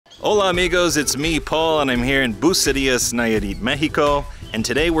Hola amigos, it's me Paul and I'm here in Bucerias, Nayarit, Mexico, and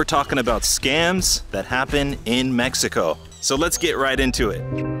today we're talking about scams that happen in Mexico. So let's get right into it.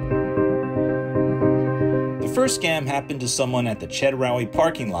 The first scam happened to someone at the Chedraui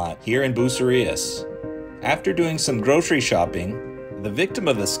parking lot here in Bucerias. After doing some grocery shopping, the victim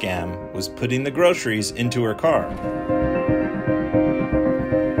of the scam was putting the groceries into her car.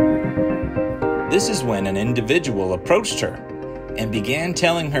 This is when an individual approached her and began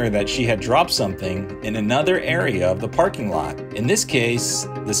telling her that she had dropped something in another area of the parking lot. In this case,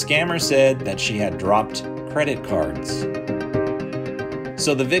 the scammer said that she had dropped credit cards.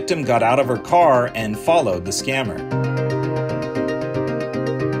 So the victim got out of her car and followed the scammer.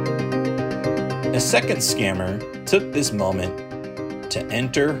 A second scammer took this moment to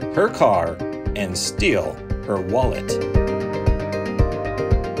enter her car and steal her wallet.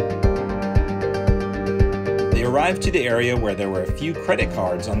 They arrived to the area where there were a few credit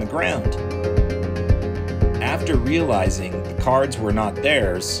cards on the ground. After realizing the cards were not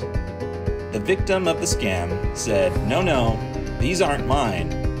theirs, the victim of the scam said, "No, these aren't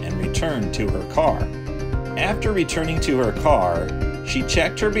mine," and returned to her car. After returning to her car, she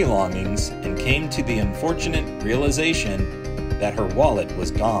checked her belongings and came to the unfortunate realization that her wallet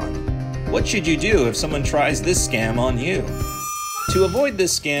was gone. What should you do if someone tries this scam on you? To avoid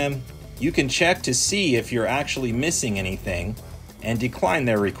this scam, you can check to see if you're actually missing anything and decline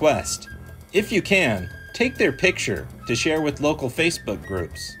their request. If you can, take their picture to share with local Facebook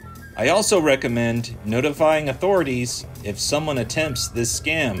groups. I also recommend notifying authorities if someone attempts this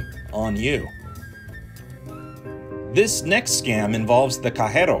scam on you. This next scam involves the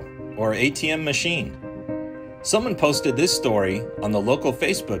cajero, or ATM machine. Someone posted this story on the local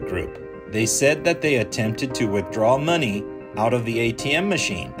Facebook group. They said that they attempted to withdraw money out of the ATM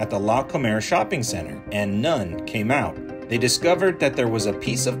machine at the La Comer shopping center, and none came out. They discovered that there was a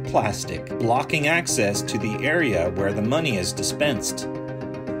piece of plastic blocking access to the area where the money is dispensed.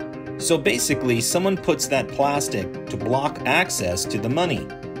 So basically, someone puts that plastic to block access to the money.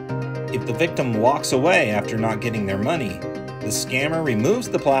 If the victim walks away after not getting their money, the scammer removes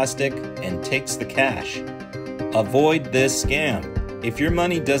the plastic and takes the cash. Avoid this scam. If your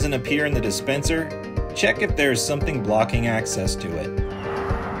money doesn't appear in the dispenser, check if there's something blocking access to it.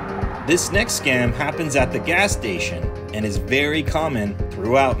 This next scam happens at the gas station and is very common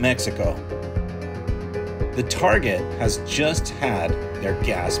throughout Mexico. The target has just had their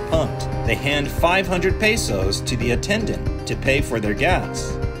gas pumped. They hand 500 pesos to the attendant to pay for their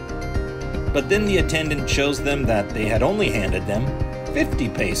gas. But then the attendant shows them that they had only handed them 50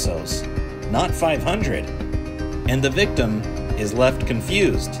 pesos, not 500. And the victim is left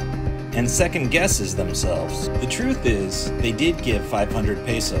confused and second guesses themselves. The truth is, they did give 500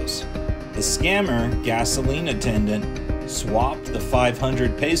 pesos. The scammer gasoline attendant swapped the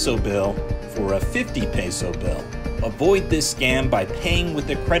 500 peso bill for a 50 peso bill. Avoid this scam by paying with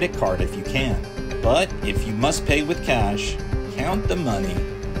a credit card if you can. But if you must pay with cash, count the money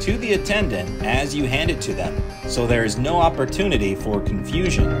to the attendant as you hand it to them, so there is no opportunity for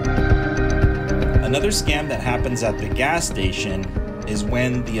confusion. Another scam that happens at the gas station is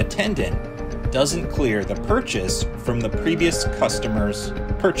when the attendant doesn't clear the purchase from the previous customer's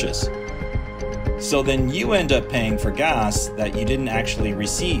purchase. So then you end up paying for gas that you didn't actually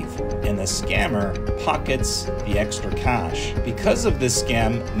receive, and the scammer pockets the extra cash. Because of this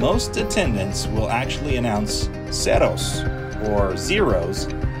scam, most attendants will actually announce ceros, or zeros,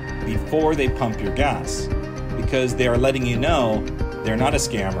 before they pump your gas, because they are letting you know they're not a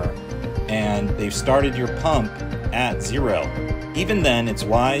scammer and they've started your pump at zero. Even then, it's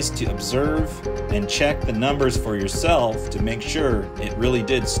wise to observe and check the numbers for yourself to make sure it really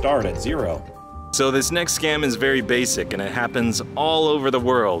did start at zero. So this next scam is very basic and it happens all over the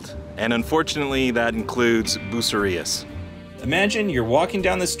world, and unfortunately that includes Bucerias. Imagine you're walking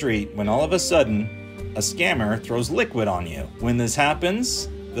down the street when all of a sudden a scammer throws liquid on you. When this happens,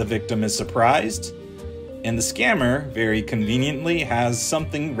 the victim is surprised, and the scammer very conveniently has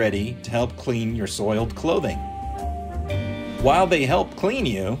something ready to help clean your soiled clothing. While they help clean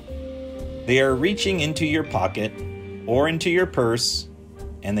you, they are reaching into your pocket or into your purse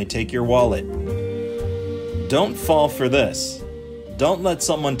and they take your wallet. Don't fall for this. Don't let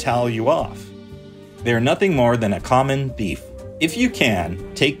someone towel you off. They are nothing more than a common thief. If you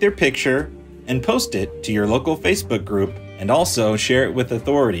can, take their picture and post it to your local Facebook group and also share it with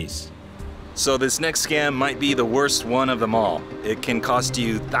authorities. So this next scam might be the worst one of them all. It can cost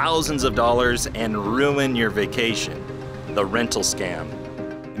you thousands of dollars and ruin your vacation. The rental scam.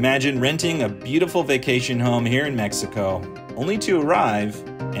 Imagine renting a beautiful vacation home here in Mexico, only to arrive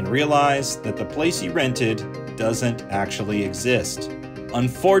and realize that the place you rented doesn't actually exist.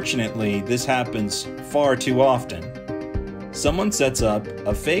 Unfortunately, this happens far too often. Someone sets up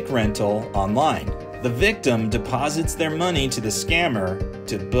a fake rental online. The victim deposits their money to the scammer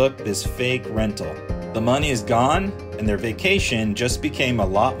to book this fake rental. The money is gone, and their vacation just became a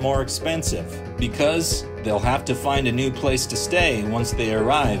lot more expensive because they'll have to find a new place to stay once they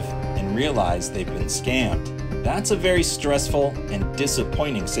arrive and realize they've been scammed. That's a very stressful and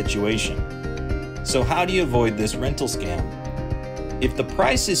disappointing situation. So how do you avoid this rental scam? If the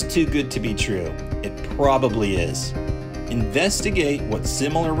price is too good to be true, it probably is. Investigate what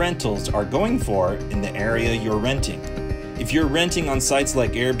similar rentals are going for in the area you're renting. If you're renting on sites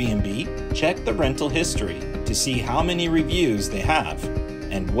like Airbnb, check the rental history to see how many reviews they have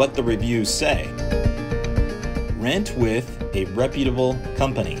and what the reviews say. Rent with a reputable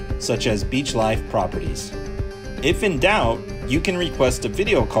company, such as Beach Life Properties. If in doubt, you can request a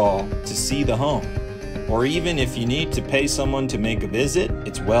video call to see the home. Or even if you need to pay someone to make a visit,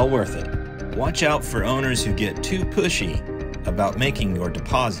 it's well worth it. Watch out for owners who get too pushy about making your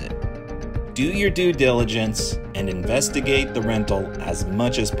deposit. Do your due diligence and investigate the rental as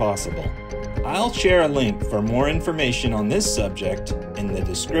much as possible. I'll share a link for more information on this subject in the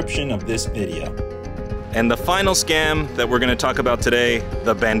description of this video. And the final scam that we're going to talk about today,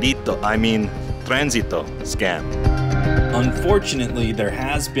 the transito scam. Unfortunately, there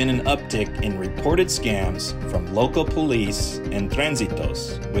has been an uptick in reported scams from local police and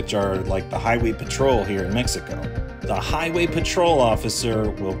transitos, which are like the highway patrol here in Mexico. The highway patrol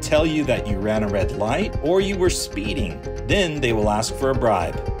officer will tell you that you ran a red light or you were speeding. Then they will ask for a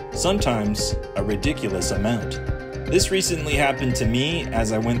bribe, sometimes a ridiculous amount. This recently happened to me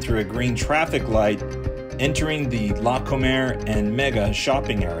as I went through a green traffic light entering the La Comer and Mega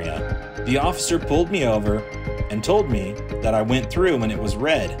shopping area. The officer pulled me over and told me that I went through when it was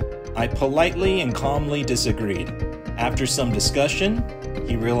red. I politely and calmly disagreed. After some discussion,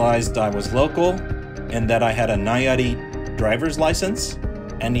 he realized I was local and that I had a Nayarit driver's license,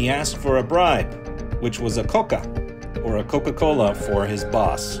 and he asked for a bribe, which was a Coca, or a Coca-Cola for his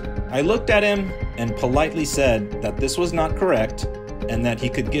boss. I looked at him and politely said that this was not correct and that he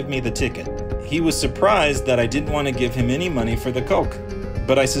could give me the ticket. He was surprised that I didn't want to give him any money for the Coke,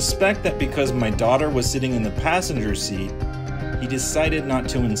 but I suspect that because my daughter was sitting in the passenger seat, he decided not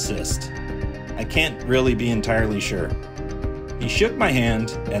to insist. I can't really be entirely sure. He shook my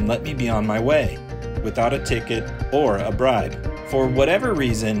hand and let me be on my way, without a ticket or a bribe. For whatever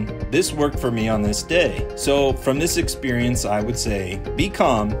reason, this worked for me on this day. So from this experience, I would say, be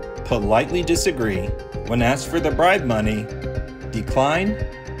calm, politely disagree. When asked for the bribe money, decline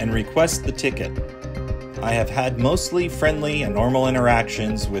and request the ticket. I have had mostly friendly and normal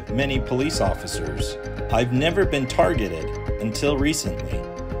interactions with many police officers. I've never been targeted until recently,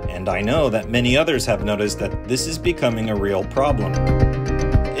 and I know that many others have noticed that this is becoming a real problem.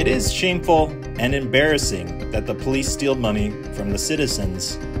 It is shameful and embarrassing that the police steal money from the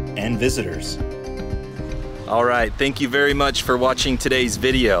citizens and visitors. All right, thank you very much for watching today's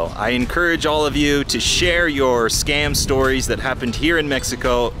video. I encourage all of you to share your scam stories that happened here in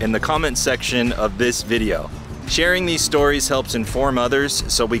Mexico in the comment section of this video. Sharing these stories helps inform others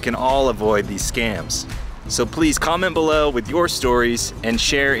so we can all avoid these scams. So please comment below with your stories and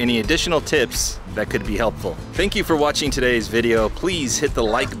share any additional tips that could be helpful. Thank you for watching today's video. Please hit the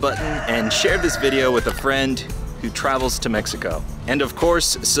like button and share this video with a friend who travels to Mexico. And of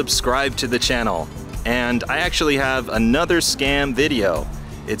course, subscribe to the channel. And I actually have another scam video.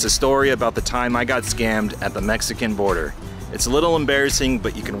 It's a story about the time I got scammed at the Mexican border. It's a little embarrassing,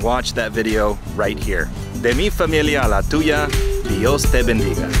 but you can watch that video right here. De mi familia a la tuya, Dios te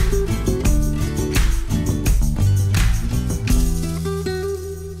bendiga.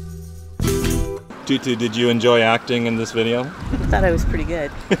 Tutu, did you enjoy acting in this video? I thought I was pretty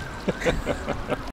good.